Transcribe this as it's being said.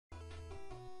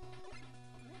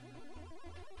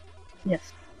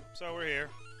Yes. So we're here.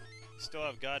 Still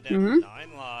have goddamn Mm-hmm.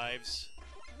 9 lives.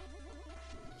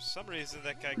 For some reason,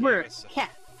 that guy We're gave a us a cat.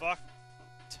 fuck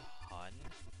ton.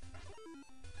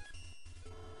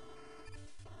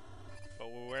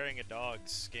 But we're wearing a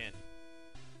dog's skin.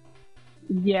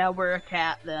 Yeah, we're a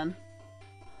cat then.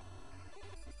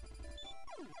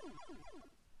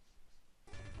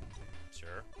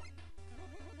 Sure.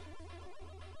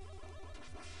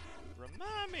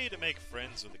 Remind me to make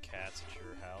friends with the cats at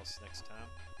your house next time.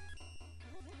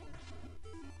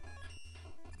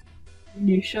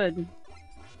 You should,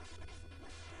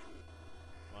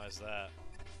 Why is that?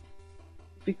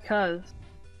 because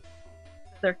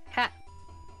they're cat.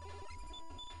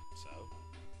 So?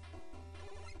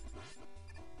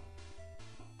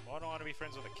 Well, I don't want to be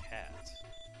friends with a cat.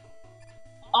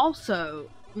 Also,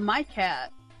 my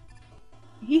cat,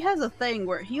 he has a thing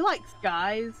where he likes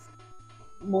guys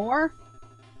more,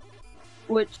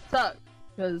 which sucks,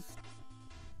 because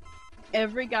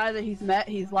every guy that he's met,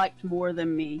 he's liked more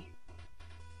than me.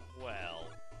 Well,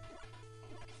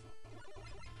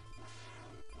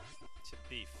 to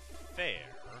be fair,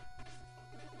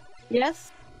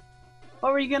 Yes?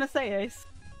 What were you gonna say, Ace?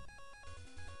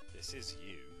 this is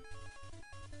you.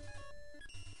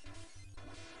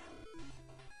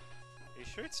 Are you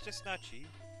sure it's just not you?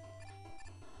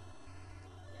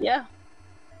 Yeah,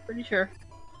 pretty sure.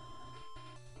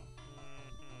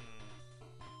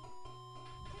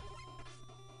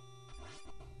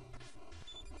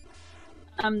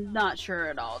 I'm not sure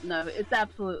at all. No, it's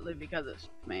absolutely because it's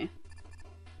me.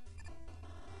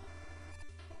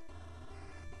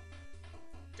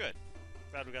 Good.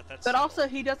 Glad we got that But settled. also,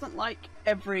 he doesn't like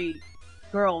every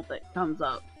girl that comes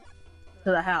up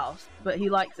to the house, but he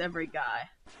likes every guy.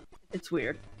 It's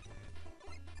weird.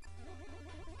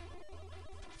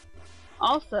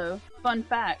 Also, fun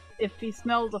fact, if he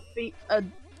smells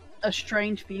a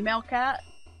strange female cat,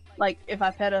 like if I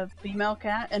pet a female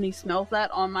cat and he smells that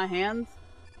on my hands,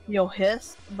 he'll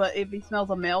hiss, but if he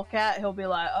smells a male cat, he'll be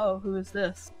like, oh, who is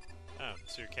this? Oh,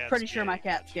 so your cat's Pretty sure gay, my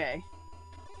cat's gotcha. gay.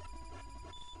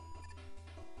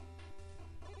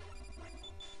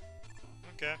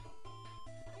 Okay.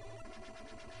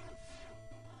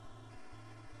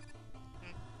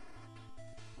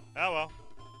 Oh well.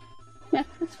 Yeah,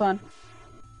 it's fun.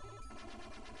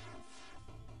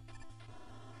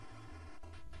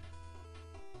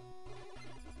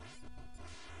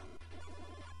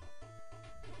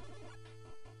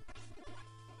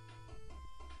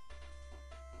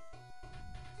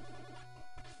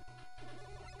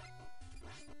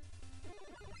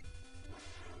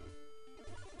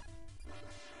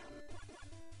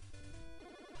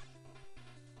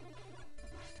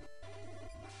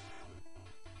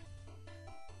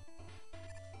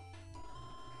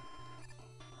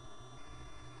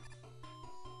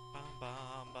 Bum,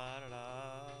 bum,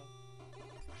 ba-da-da.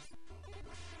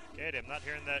 Katie, I'm not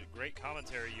hearing that great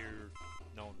commentary you're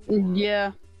known for.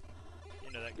 Yeah.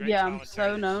 You know, that great Yeah, I'm commentary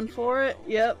so that known you for are it. known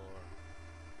Yep. for.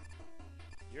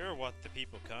 You're what the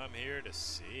people come here to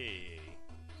see.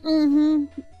 Mm-hmm.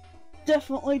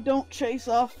 Definitely don't chase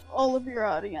off all of your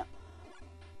audience.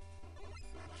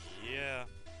 Yeah,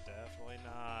 definitely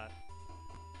not.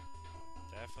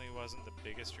 Definitely wasn't the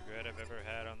biggest regret I've ever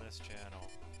had on this channel.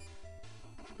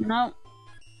 No.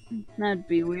 That'd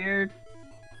be weird.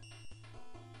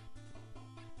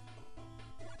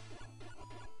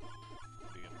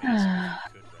 It'd be amazing if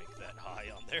you could rank that high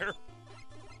on there.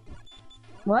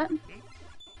 What?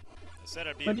 I said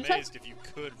I'd be What'd you say? amazed if you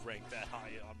could rank that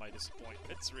high on my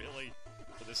disappointments, really,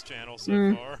 for this channel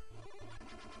so far.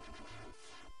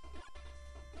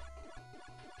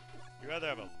 You either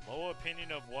have a low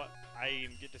opinion of what I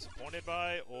get disappointed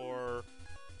by, or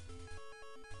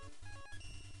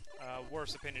a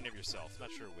worse opinion of yourself.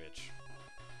 Not sure which.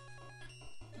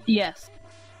 Yes.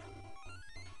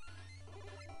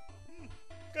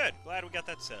 Good. Glad we got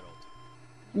that settled.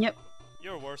 Yep.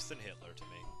 You're worse than Hitler to me.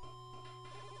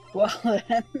 Well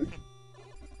then.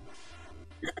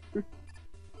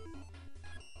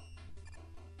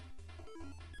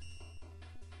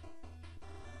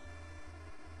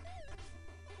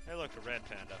 Hey look, a red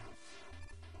panda.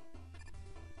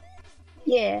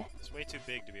 Yeah. It's way too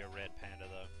big to be a red panda,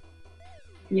 though.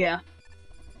 Yeah.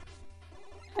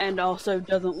 And also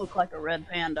doesn't look like a red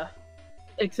panda.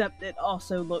 Except it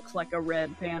also looks like a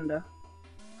red panda.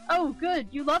 Oh, good.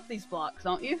 You love these blocks,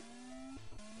 don't you?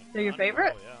 They're your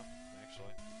favorite? Oh, yeah,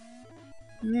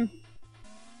 actually. Mm.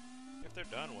 If they're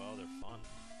done well, they're fun.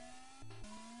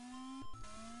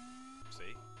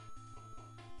 See?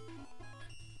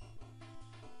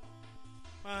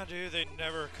 Ah, dude, they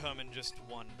never come in just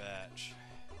one batch.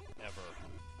 Ever.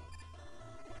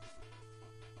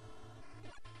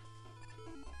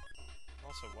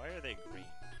 Also, why are they green?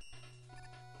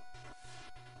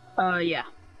 Yeah.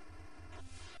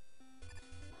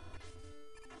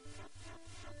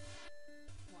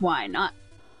 Why not?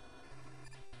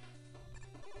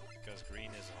 Because green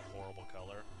is a horrible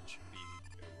color and should be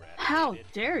eradicated. How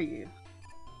dare you?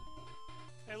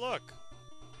 Hey, look!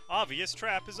 Obvious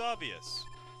trap is obvious.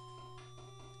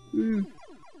 Hmm.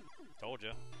 Told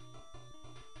ya.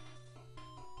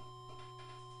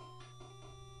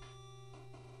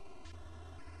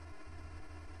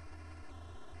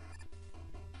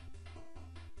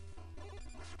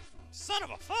 Son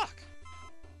of a fuck!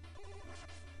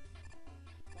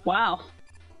 Wow.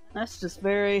 That's just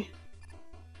very...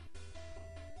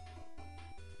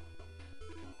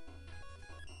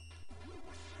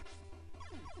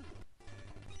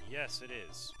 Yes, it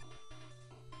is.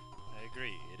 I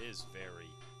agree, it is very.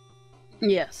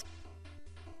 Yes.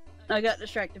 I got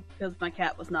distracted because my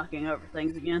cat was knocking over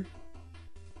things again.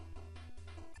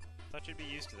 Thought you'd be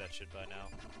used to that shit by now.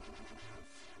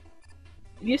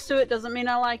 Used to it doesn't mean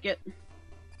I like it.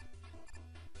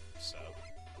 So?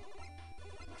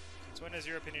 Since when does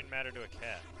your opinion matter to a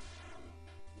cat?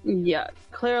 Yeah,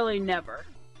 clearly never.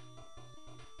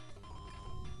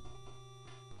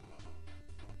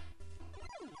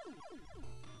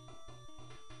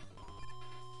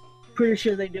 Pretty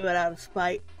sure they do it out of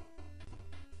spite.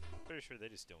 Pretty sure they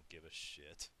just don't give a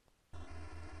shit.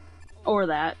 Or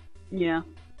that, yeah.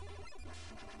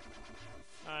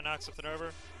 I knocked something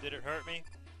over. Did it hurt me?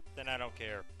 Then I don't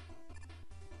care.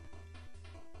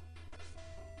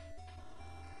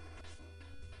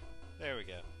 There we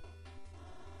go.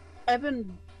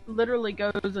 Evan literally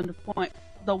goes into point.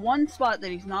 The one spot that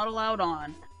he's not allowed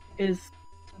on is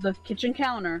the kitchen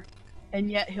counter, and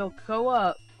yet he'll go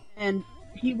up and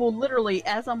he will literally,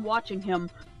 as I'm watching him,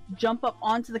 jump up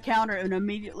onto the counter and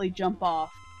immediately jump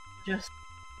off. Just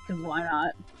because why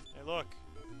not? Hey, look.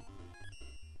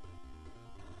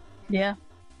 Yeah.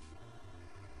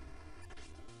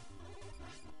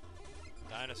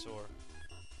 Dinosaur.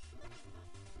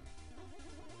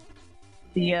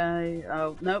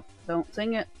 Oh, nope. Don't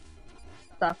sing it.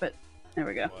 Stop it. There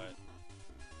we go. What?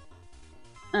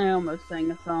 I almost sang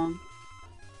a song.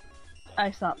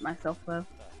 I stopped myself though. What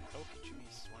the hell could you be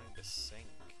wanting to sing?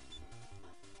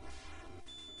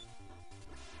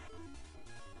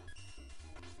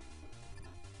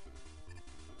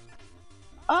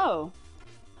 Oh.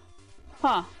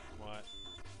 Huh. What?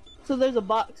 So there's a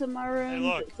box in my room Hey,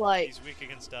 look. that's like... He's weak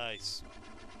against ice.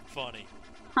 Funny.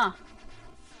 Huh.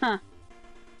 Huh.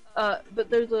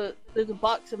 But there's a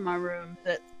box in my room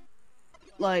that's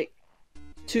like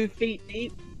 2 feet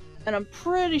deep, and I'm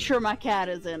pretty sure my cat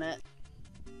is in it.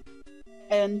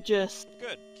 And just...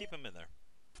 Good. Keep him in there.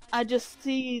 I just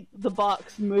see the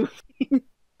box moving.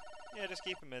 Yeah, just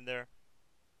keep him in there.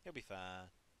 He'll be fine.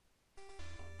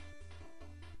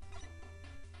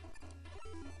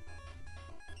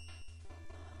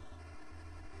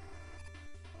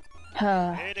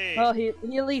 Pity. Well, he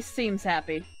at least seems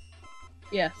happy.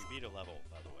 Yes. You beat a level,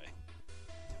 by the way.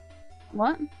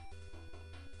 What?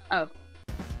 Oh.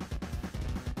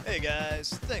 Hey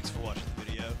guys, thanks for watching the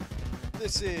video.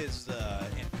 This is the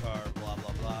in-car blah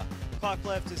blah blah. Clock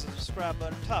left is the subscribe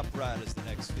button, top right is the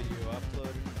next video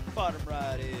uploaded, bottom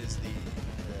right is the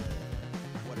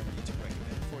whatever YouTube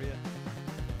recommended for you.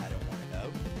 I don't want to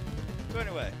know. So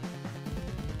anyway,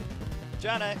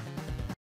 Johnny.